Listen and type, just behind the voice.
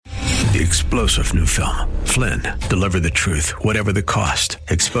the explosive new film, Flynn, Deliver the Truth, Whatever the Cost,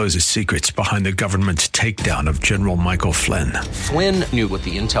 exposes secrets behind the government's takedown of General Michael Flynn. Flynn knew what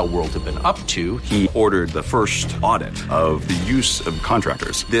the intel world had been up to. He ordered the first audit of the use of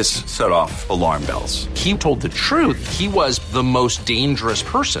contractors. This set off alarm bells. He told the truth. He was the most dangerous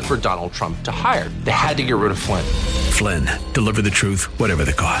person for Donald Trump to hire. They had to get rid of Flynn. Flynn, Deliver the Truth, Whatever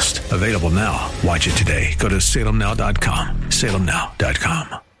the Cost. Available now. Watch it today. Go to salemnow.com.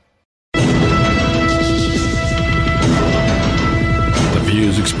 salemnow.com. The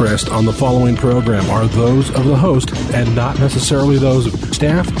views expressed on the following program are those of the host and not necessarily those of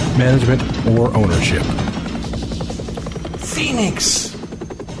staff, management, or ownership. Phoenix,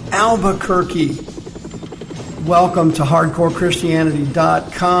 Albuquerque. Welcome to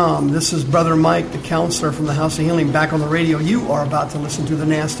HardcoreChristianity.com. This is Brother Mike, the counselor from the House of Healing, back on the radio. You are about to listen to the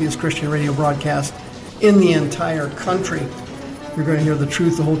nastiest Christian radio broadcast in the entire country. You're going to hear the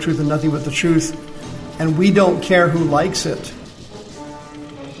truth, the whole truth, and nothing but the truth. And we don't care who likes it.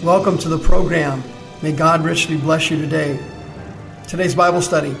 Welcome to the program. May God richly bless you today. Today's Bible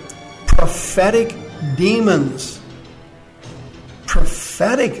study, prophetic demons.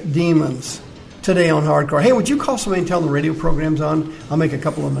 Prophetic demons. Today on Hardcore. Hey, would you call somebody and tell them the radio program's on? I'll make a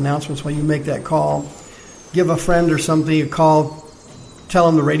couple of announcements while you make that call. Give a friend or something a call. Tell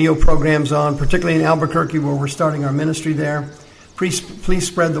them the radio program's on, particularly in Albuquerque where we're starting our ministry there. Please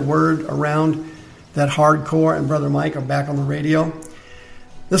spread the word around that Hardcore and Brother Mike are back on the radio.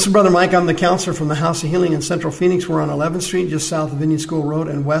 This is Brother Mike. I'm the counselor from the House of Healing in Central Phoenix. We're on 11th Street, just south of Indian School Road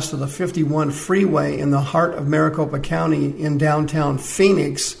and west of the 51 freeway in the heart of Maricopa County in downtown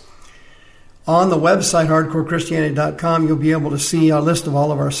Phoenix. On the website, HardcoreChristianity.com, you'll be able to see a list of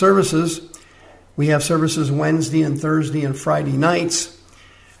all of our services. We have services Wednesday and Thursday and Friday nights.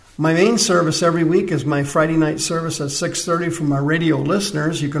 My main service every week is my Friday night service at 6:30 for my radio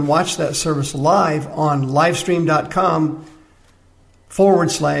listeners. You can watch that service live on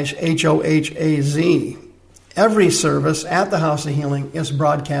livestream.com/HOHAZ. Every service at the House of Healing is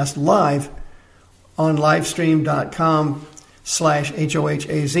broadcast live on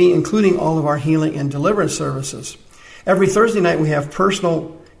livestream.com/HOHAZ, including all of our healing and deliverance services. Every Thursday night we have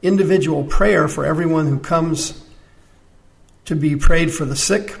personal individual prayer for everyone who comes to be prayed for the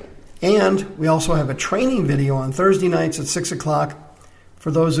sick. And we also have a training video on Thursday nights at 6 o'clock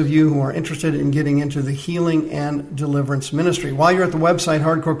for those of you who are interested in getting into the healing and deliverance ministry. While you're at the website,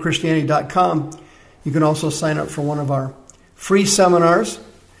 HardcoreChristianity.com, you can also sign up for one of our free seminars.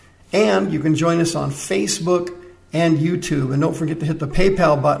 And you can join us on Facebook and YouTube. And don't forget to hit the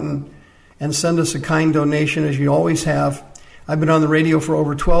PayPal button and send us a kind donation as you always have. I've been on the radio for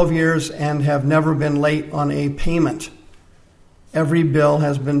over 12 years and have never been late on a payment. Every bill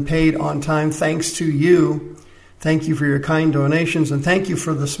has been paid on time thanks to you. Thank you for your kind donations, and thank you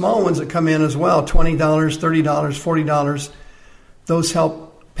for the small ones that come in as well, $20, $30, $40. Those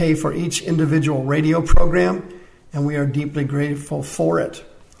help pay for each individual radio program, and we are deeply grateful for it.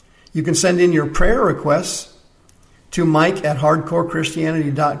 You can send in your prayer requests to Mike at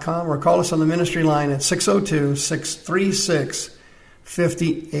HardcoreChristianity.com or call us on the ministry line at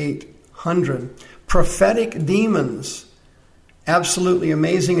 602-636-5800. Prophetic demons. Absolutely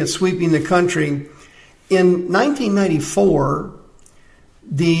amazing. It's sweeping the country. In 1994,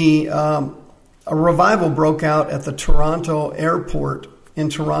 a revival broke out at the Toronto airport in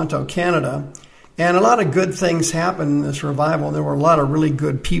Toronto, Canada. And a lot of good things happened in this revival. There were a lot of really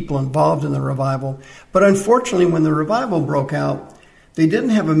good people involved in the revival. But unfortunately, when the revival broke out, they didn't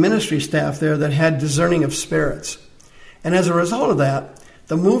have a ministry staff there that had discerning of spirits. And as a result of that,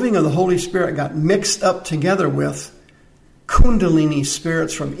 the moving of the Holy Spirit got mixed up together with Kundalini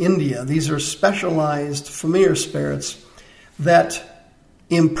spirits from India. These are specialized familiar spirits that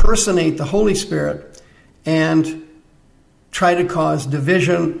impersonate the Holy Spirit and try to cause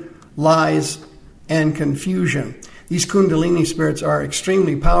division, lies, and confusion. These Kundalini spirits are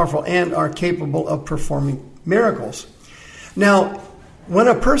extremely powerful and are capable of performing miracles. Now, when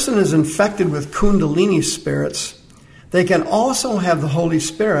a person is infected with Kundalini spirits, they can also have the Holy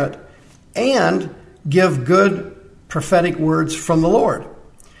Spirit and give good prophetic words from the Lord.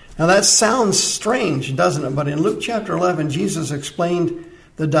 Now that sounds strange, doesn't it? But in Luke chapter 11, Jesus explained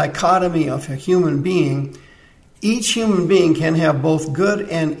the dichotomy of a human being. Each human being can have both good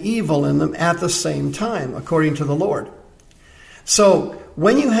and evil in them at the same time, according to the Lord. So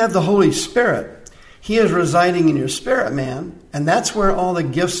when you have the Holy Spirit, He is residing in your spirit, man, and that's where all the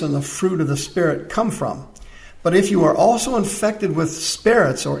gifts and the fruit of the Spirit come from. But if you are also infected with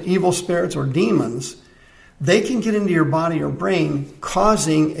spirits or evil spirits or demons, they can get into your body or brain,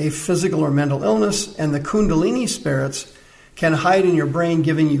 causing a physical or mental illness, and the Kundalini spirits can hide in your brain,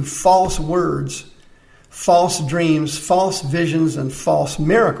 giving you false words, false dreams, false visions, and false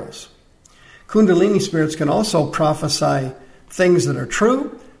miracles. Kundalini spirits can also prophesy things that are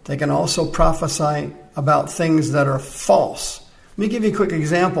true. They can also prophesy about things that are false. Let me give you a quick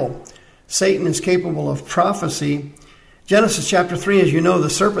example. Satan is capable of prophecy. Genesis chapter 3, as you know,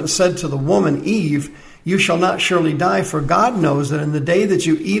 the serpent said to the woman, Eve, you shall not surely die, for God knows that in the day that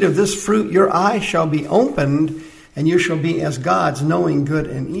you eat of this fruit, your eyes shall be opened, and you shall be as gods, knowing good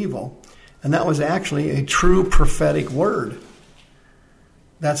and evil. And that was actually a true prophetic word.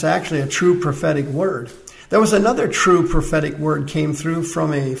 That's actually a true prophetic word. There was another true prophetic word came through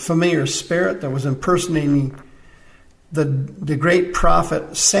from a familiar spirit that was impersonating the great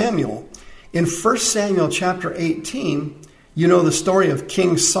prophet Samuel. In 1 Samuel chapter 18, you know the story of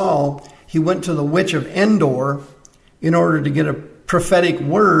King Saul. He went to the witch of Endor in order to get a prophetic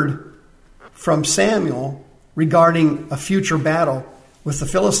word from Samuel regarding a future battle with the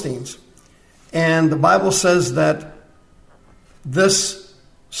Philistines. And the Bible says that this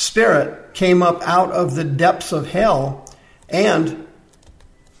spirit came up out of the depths of hell and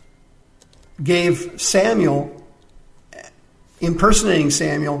gave Samuel, impersonating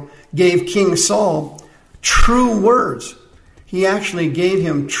Samuel, gave King Saul true words. He actually gave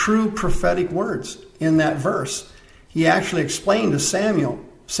him true prophetic words in that verse. He actually explained to Samuel.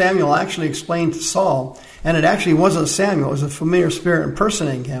 Samuel actually explained to Saul, and it actually wasn't Samuel, it was a familiar spirit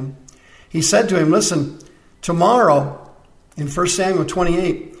impersonating him. He said to him, listen, tomorrow, in 1 Samuel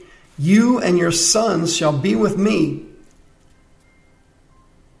 28, you and your sons shall be with me,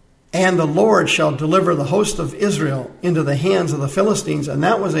 and the Lord shall deliver the host of Israel into the hands of the Philistines. And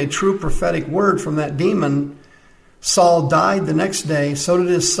that was a true prophetic word from that demon. Saul died the next day, so did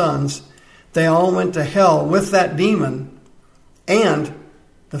his sons. They all went to hell with that demon, and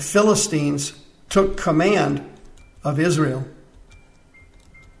the Philistines took command of Israel.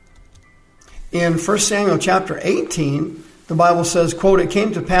 In 1 Samuel chapter 18, the Bible says, quote, it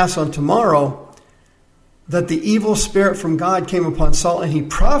came to pass on tomorrow that the evil spirit from God came upon Saul, and he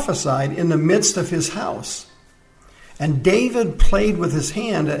prophesied in the midst of his house. And David played with his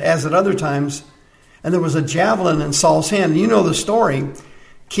hand as at other times, and there was a javelin in Saul's hand. And you know the story.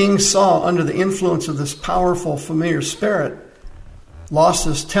 King Saul, under the influence of this powerful, familiar spirit, lost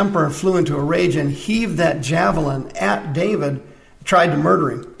his temper and flew into a rage and heaved that javelin at David, tried to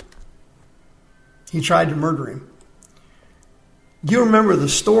murder him. He tried to murder him. Do you remember the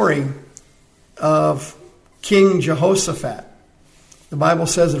story of King Jehoshaphat? The Bible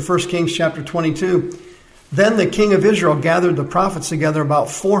says in 1 Kings chapter 22, then the king of Israel gathered the prophets together, about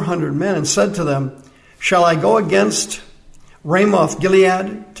 400 men, and said to them, shall I go against Ramoth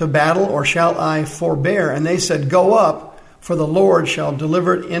Gilead to battle, or shall I forbear? And they said, go up, for the Lord shall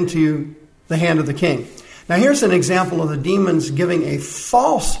deliver it into the hand of the king. Now here's an example of the demons giving a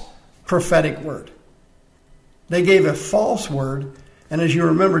false prophetic word. They gave a false word, and as you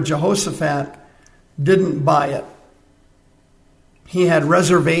remember, Jehoshaphat didn't buy it. He had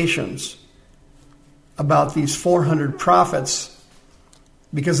reservations about these 400 prophets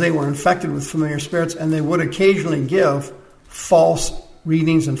because they were infected with familiar spirits, and they would occasionally give false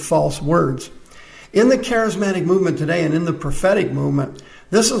readings and false words. In the charismatic movement today and in the prophetic movement,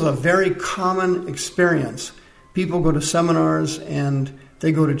 this is a very common experience. People go to seminars and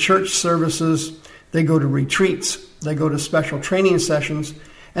they go to church services, they go to retreats, they go to special training sessions,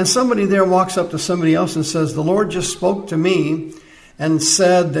 and somebody there walks up to somebody else and says, the Lord just spoke to me and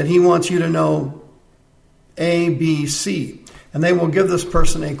said that he wants you to know A, B, C. And they will give this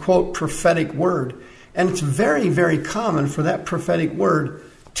person a, quote, prophetic word. And it's very, very common for that prophetic word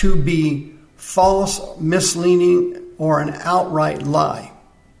to be false, misleading, or an outright lie.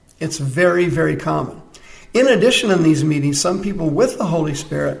 It's very, very common. In addition, in these meetings, some people with the Holy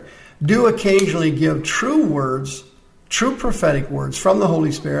Spirit do occasionally give true words, true prophetic words from the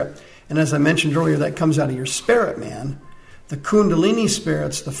Holy Spirit. And as I mentioned earlier, that comes out of your spirit, man. The Kundalini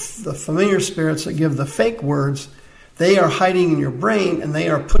spirits, the familiar spirits that give the fake words, they are hiding in your brain, and they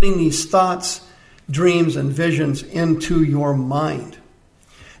are putting these thoughts, dreams, and visions into your mind.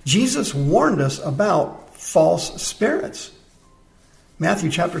 Jesus warned us about false spirits. Matthew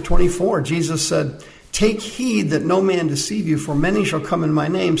chapter 24, Jesus said, take heed that no man deceive you, for many shall come in my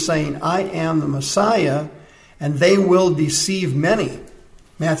name, saying, I am the Messiah, and they will deceive many.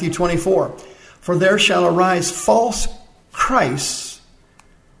 Matthew 24, for there shall arise false Christs.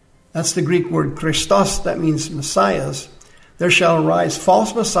 That's the Greek word Christos, that means messiahs. There shall arise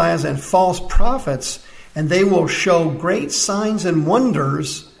false messiahs and false prophets, and they will show great signs and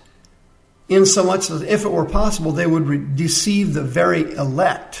wonders, insomuch that if it were possible, they would deceive the very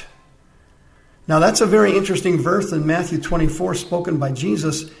elect. Now that's a very interesting verse in Matthew 24 spoken by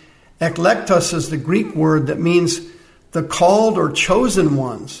Jesus. Eklektos is the Greek word that means the called or chosen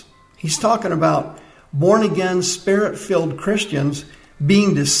ones. He's talking about born-again, Spirit-filled Christians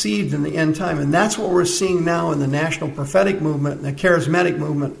being deceived in the end time. And that's what we're seeing now in the National Prophetic Movement and the Charismatic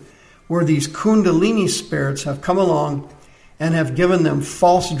Movement, where these Kundalini spirits have come along and have given them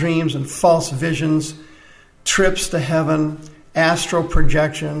false dreams and false visions, trips to heaven, astral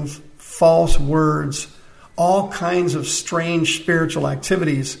projections, false words, all kinds of strange spiritual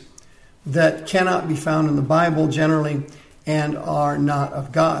activities that cannot be found in the Bible generally and are not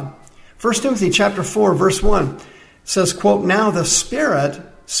of God. 1 Timothy chapter 4, verse 1 says, quote, "Now the Spirit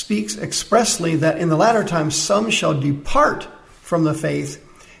speaks expressly that in the latter times some shall depart from the faith,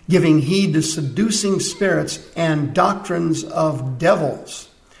 giving heed to seducing spirits and doctrines of devils."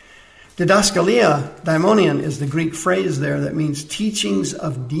 Didaskalia, daimonion, is the Greek phrase there that means teachings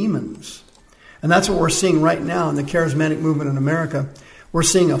of demons. And that's what we're seeing right now in the charismatic movement in America. We're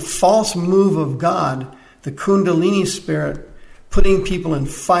seeing a false move of God, the Kundalini spirit, putting people in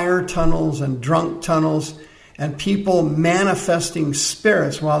fire tunnels and drunk tunnels, and people manifesting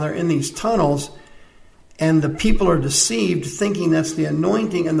spirits while they're in these tunnels. And the people are deceived, thinking that's the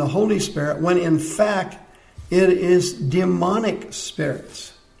anointing and the Holy Spirit, when in fact it is demonic spirits.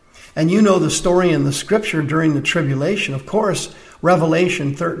 And you know the story in the scripture during the tribulation. Of course,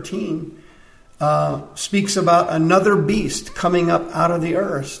 Revelation 13 speaks about another beast coming up out of the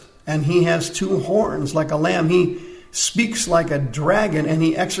earth. And he has two horns like a lamb. He speaks like a dragon, and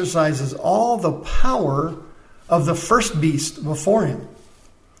he exercises all the power of the first beast before him.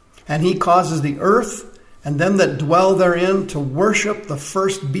 And he causes the earth and them that dwell therein to worship the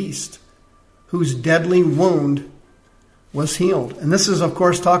first beast, whose deadly wound was healed. And this is, of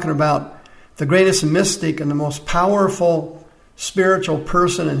course, talking about the greatest mystic and the most powerful spiritual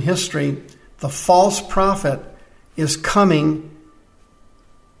person in history. The false prophet is coming,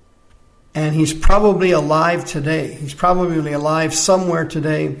 and he's probably alive today. He's probably alive somewhere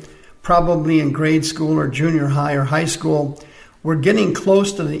today, probably in grade school or junior high or high school. We're getting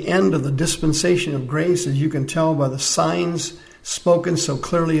close to the end of the dispensation of grace, as you can tell by the signs spoken so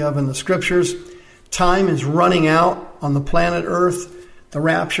clearly of in the scriptures. Time is running out on the planet Earth. The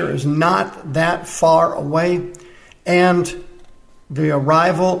rapture is not that far away. And the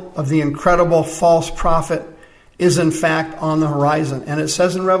arrival of the incredible false prophet is in fact on the horizon. And it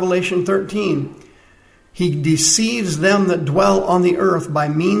says in Revelation 13, he deceives them that dwell on the earth by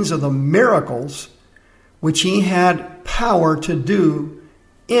means of the miracles which he had power to do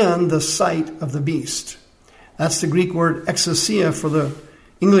in the sight of the beast. That's the Greek word exousia for the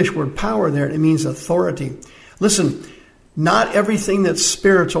English word power there. It means authority. Listen, not everything that's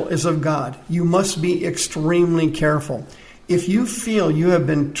spiritual is of God. You must be extremely careful. If you feel you have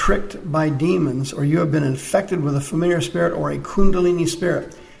been tricked by demons, or you have been infected with a familiar spirit or a Kundalini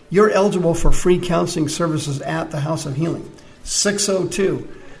spirit, you're eligible for free counseling services at the House of Healing.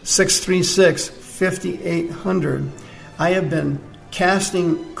 602-636-5800. I have been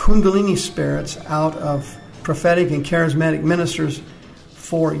casting Kundalini spirits out of prophetic and charismatic ministers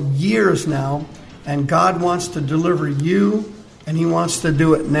for years now, and God wants to deliver you, and he wants to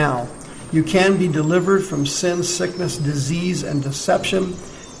do it now. You can be delivered from sin, sickness, disease, and deception.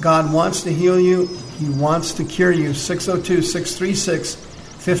 God wants to heal you. He wants to cure you.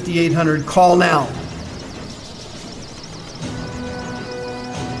 602-636-5800. Call now.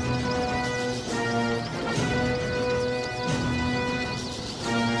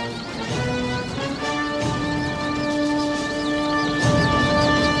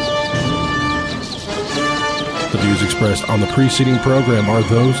 Expressed on the preceding program are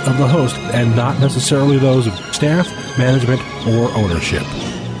those of the host and not necessarily those of staff, management, or ownership.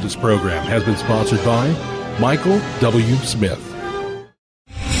 This program has been sponsored by Michael W. Smith.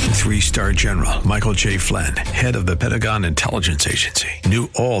 3-star General Michael J. Flynn, head of the Pentagon Intelligence Agency, knew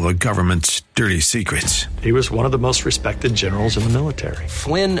all the government's dirty secrets. He was one of the most respected generals in the military.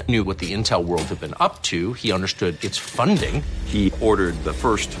 Flynn knew what the intel world had been up to. He understood its funding. He ordered the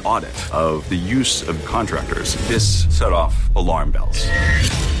first audit of the use of contractors. This set off alarm bells.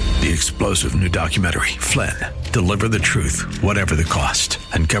 The explosive new documentary, Flynn, Deliver the Truth, Whatever the Cost,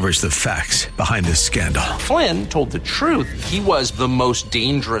 uncovers the facts behind this scandal. Flynn told the truth. He was the most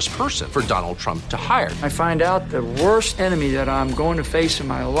dangerous person for Donald Trump to hire. I find out the worst enemy that I'm going to face in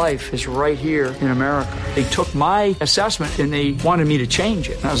my life is right here in America. They took my assessment and they wanted me to change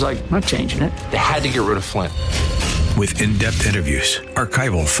it. And I was like, I'm not changing it. They had to get rid of Flynn. With in-depth interviews,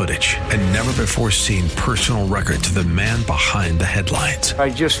 archival footage, and never-before-seen personal records of the man behind the headlines. I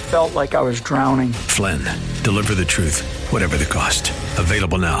just felt like I was drowning. Flynn, Deliver the Truth, Whatever the Cost.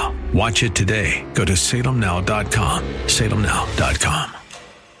 Available now. Watch it today. Go to salemnow.com. salemnow.com.